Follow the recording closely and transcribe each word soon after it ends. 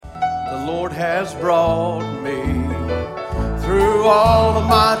Lord has brought me through all of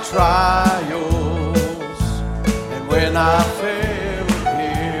my trials. And when I failed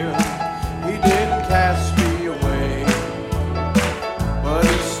Him, He didn't cast me away, but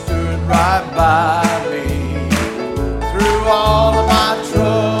He stood right by me through all of my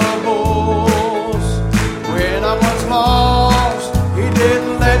troubles. When I was lost, He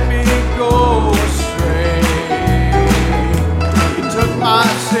didn't let me go astray. He took my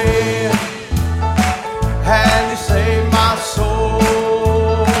sin and He saved my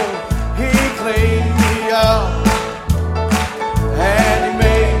soul. He cleaned me up and He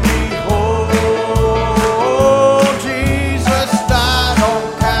made me whole. Jesus died on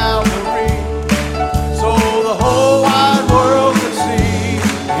Calvary so the whole wide world could see.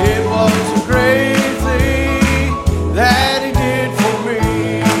 It was a great thing that He did for me.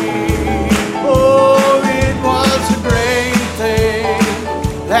 Oh, it was a great thing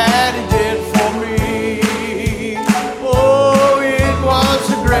that He did for me. Oh, it was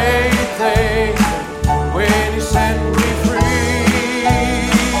a great thing when He set me free.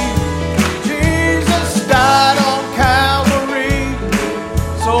 Jesus died on Calvary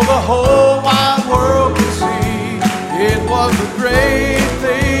so the whole wide world could see. It was a great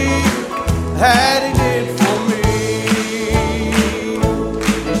thing that He did for me.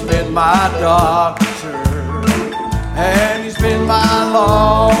 He's been my doctor and He's been my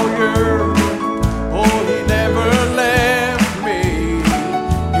lawyer. Oh, He never left me.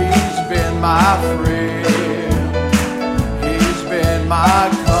 He's been my friend. He's been my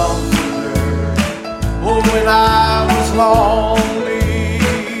comforter. Oh, when I was lonely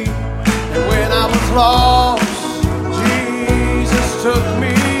and when I was lost, Jesus took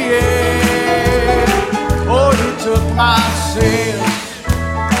me in. Oh, He took my sins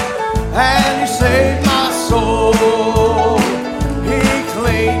and He saved my soul. He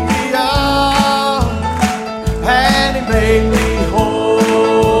cleaned me up and He made me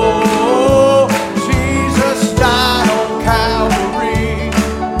whole. Jesus died on Calvary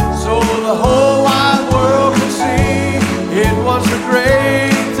so the whole wide world could see. It was a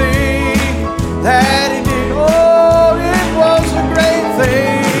great thing that He did. Oh, it was a great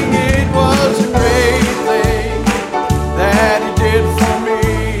thing. It was a great thing that He did for me.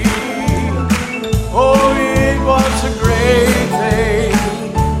 Oh, it was a great thing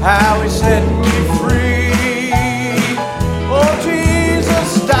how He set me free. Oh, Jesus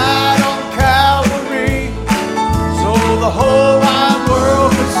died on Calvary so the whole wide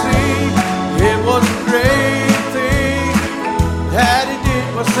world could see. It was a great thing that He did.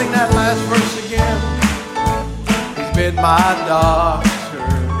 Let's sing that last verse again. He's been my doctor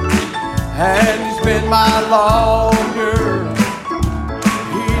and He's been my lawyer.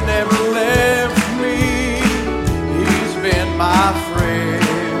 He never left me. He's been my friend.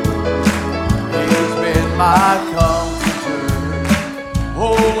 He's been my comforter.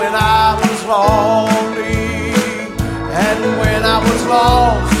 Oh, when I was lonely and when I was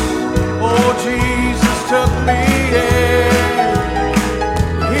lost, oh, Jesus took me in.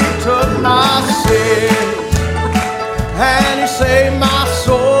 He took my sins and He saved my